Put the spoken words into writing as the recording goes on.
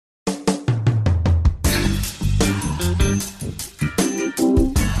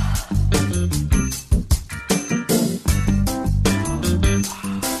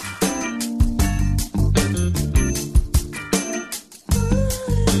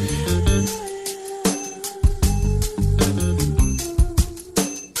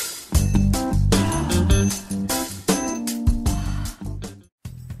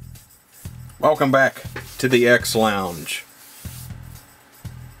Welcome back to the X Lounge.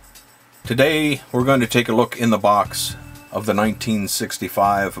 Today we're going to take a look in the box of the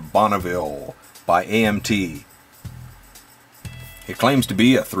 1965 Bonneville by AMT. It claims to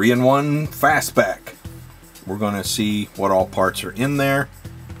be a 3-in-1 fastback. We're going to see what all parts are in there.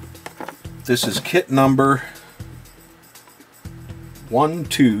 This is kit number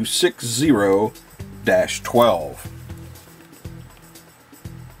 1260-12.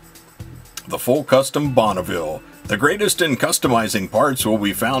 The full custom Bonneville. The greatest in customizing parts will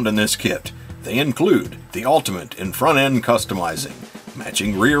be found in this kit. They include the ultimate in front-end customizing,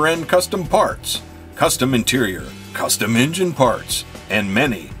 matching rear-end custom parts, custom interior, custom engine parts, and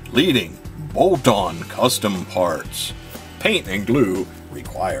many leading bolt-on custom parts. Paint and glue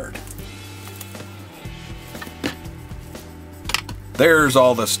required. There's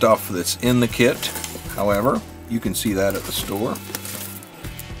all the stuff that's in the kit. However, you can see that at the store.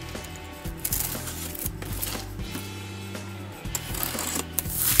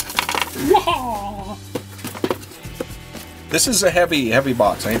 Whoa! This is a heavy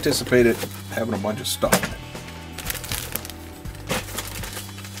box. I anticipated having a bunch of stuff in it.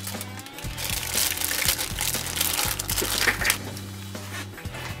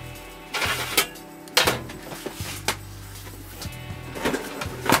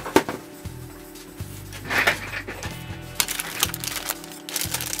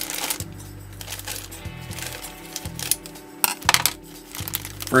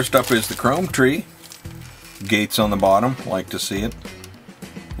 First up is the chrome tree. Gates on the bottom, like to see it.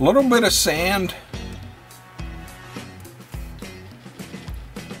 A little bit of sand.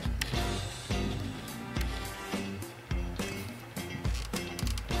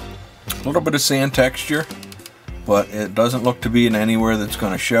 A little bit of sand texture, but it doesn't look to be in anywhere that's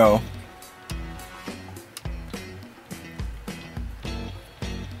going to show.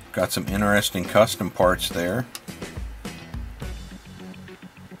 Got some interesting custom parts there.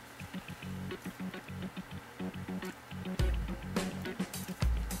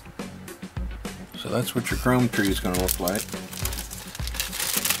 So that's what your chrome tree is going to look like.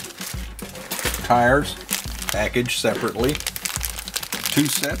 Tires, packaged separately. 2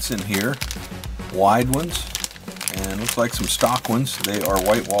 sets in here, wide ones, and looks like some stock ones. They are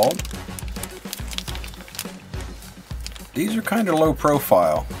white walled. These are kind of low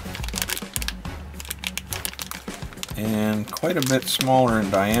profile and quite a bit smaller in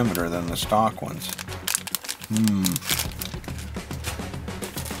diameter than the stock ones.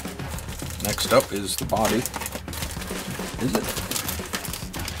 Next up is the body. Is it?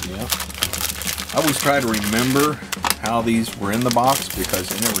 Yeah. I always try to remember how these were in the box because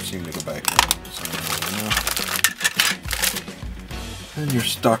they never seem to go back in. So, and you're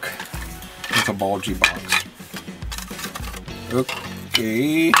stuck with a bulgy box.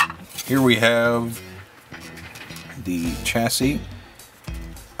 Okay. Here we have the chassis.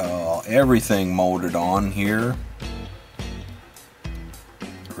 Everything molded on here.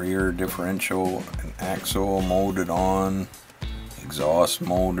 Rear differential and axle molded on, exhaust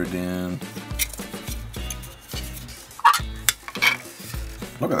molded in.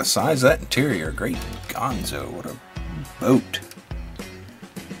 Look at the size of that interior. Great gonzo, what a boat.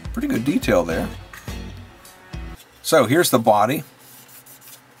 Pretty good detail there. So here's the body.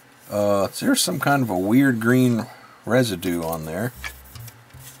 There's some kind of a weird green residue on there.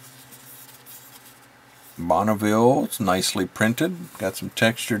 Bonneville, it's nicely printed. Got some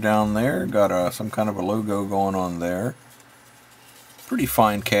texture down there. Got some kind of a logo going on there. Pretty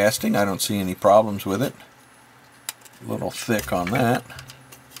fine casting. I don't see any problems with it. A little thick on that.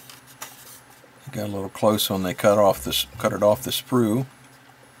 Got a little close when they cut it off the sprue.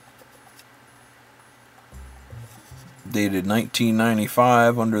 Dated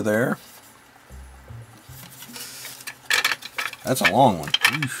 1995 under there. That's a long one.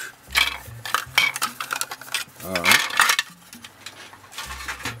 Oof.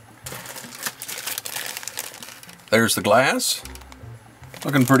 There's the glass.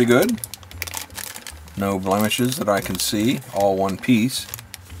 Looking pretty good. No blemishes that I can see. All one piece.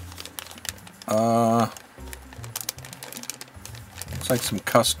 Looks like some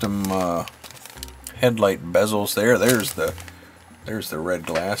custom headlight bezels there. There's the red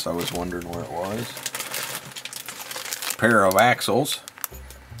glass. I was wondering where it was. Pair of axles.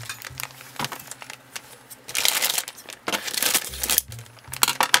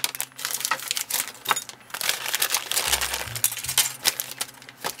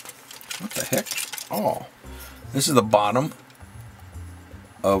 What the heck? Oh, this is the bottom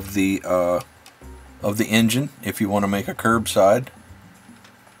of the engine if you want to make a curbside.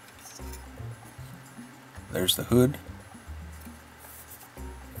 There's the hood.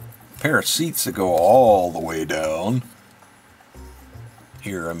 pair of seats that go all the way down.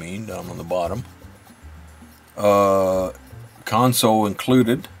 Here, I mean, down on the bottom. Console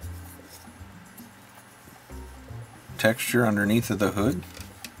included. Texture underneath of the hood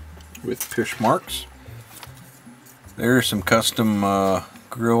with push marks. There's some custom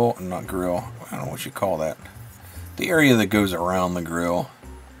grill, not grill, I don't know what you call that. The area that goes around the grill.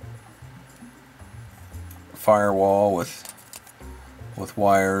 Firewall with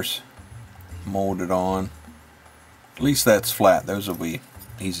wires molded on. At least that's flat. Those will be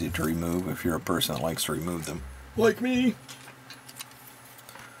easy to remove if you're a person that likes to remove them. Like me.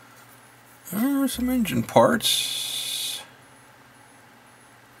 There's some engine parts.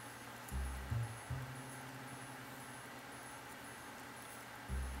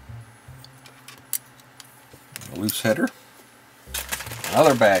 A loose header.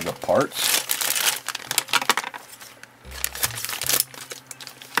 Another bag of parts.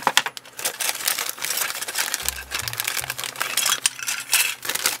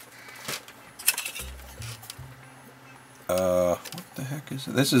 What the heck is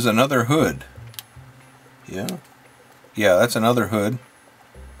it? This is another hood. Yeah, that's another hood,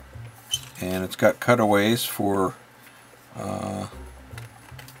 and it's got cutaways for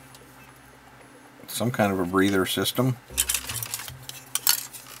some kind of a breather system.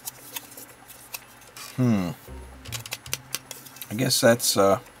 I guess that's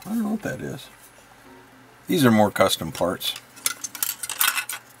I don't know what that is. These are more custom parts.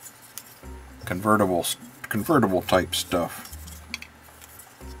 Convertible type stuff.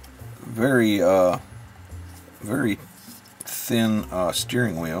 Very very thin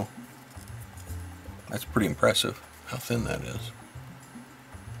steering wheel. That's pretty impressive how thin that is.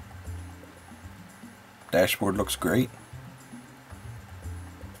 Dashboard looks great.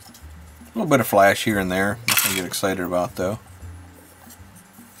 A little bit of flash here and there. Nothing to get excited about though.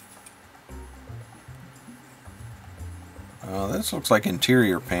 This looks like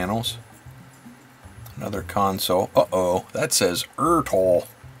interior panels. Another console. Uh-oh, that says Ertol.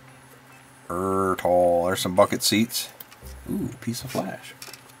 Ertol. There's some bucket seats. Ooh, piece of flash.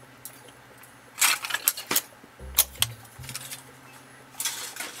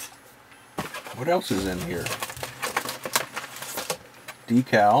 What else is in here?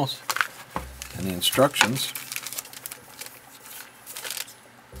 Decals and the instructions.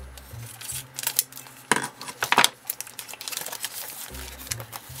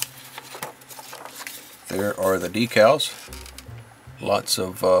 There are the decals. Lots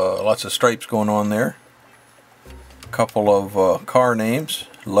of stripes going on there. A couple of car names: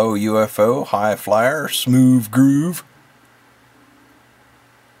 Low UFO, High Flyer, Smooth Groove.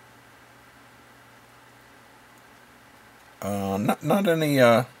 Not any.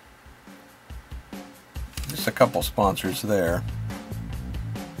 Just a couple sponsors there.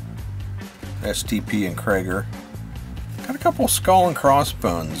 STP and Krager. Got a couple Skull and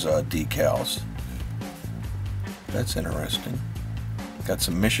Crossbones decals. That's interesting. Got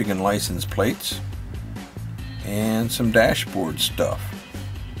some Michigan license plates and some dashboard stuff.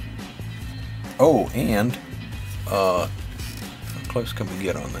 Oh, and how close can we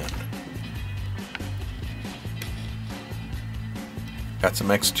get on that? Got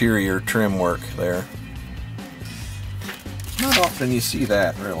some exterior trim work there. Not often you see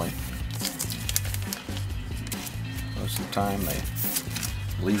that, really. Most of the time they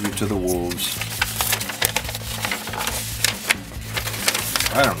leave you to the wolves.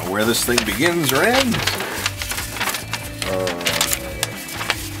 I don't know where this thing begins or ends.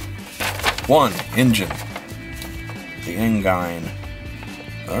 1. Engine. The engine.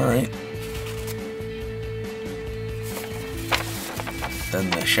 Alright. Then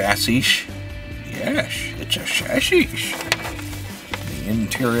the chassis. Yes, it's a chassis. The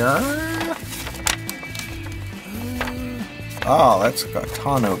interior. Oh, that's a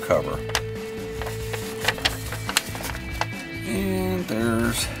tonneau cover. And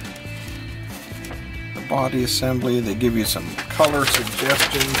there's the body assembly. They give you some color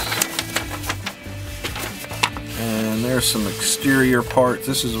suggestions. And there's some exterior parts.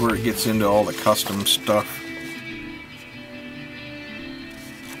 This is where it gets into all the custom stuff.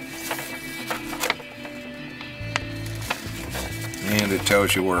 And it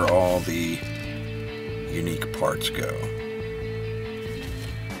tells you where all the unique parts go.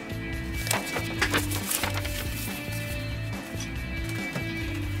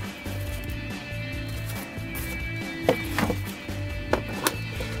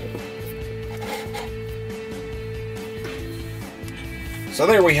 So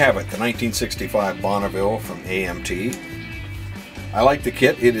there we have it, the 1965 Bonneville from AMT. I like the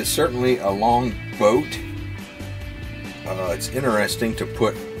kit. It is certainly a long boat. It's interesting to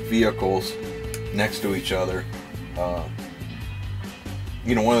put vehicles next to each other.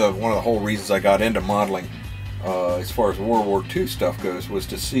 You know, one of the whole reasons I got into modeling, as far as World War II stuff goes, was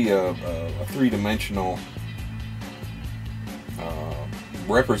to see a three-dimensional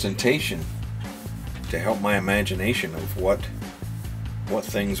representation to help my imagination of what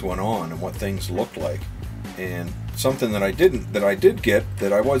things went on and what things looked like. And something that I did get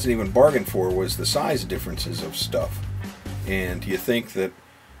that I wasn't even bargained for was the size differences of stuff. And you think that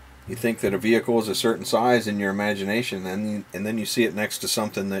a vehicle is a certain size in your imagination, and then you see it next to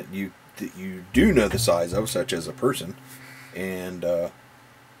something that you do know the size of, such as a person, and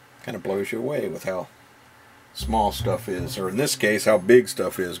kind of blows you away with how small stuff is, or in this case, how big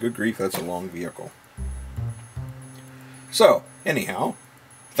stuff is. Good grief, that's a long vehicle. So, anyhow,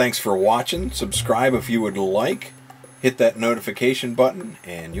 thanks for watching. Subscribe if you would like. Hit that notification button,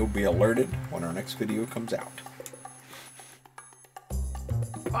 and you'll be alerted when our next video comes out.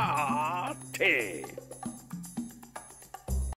 Party!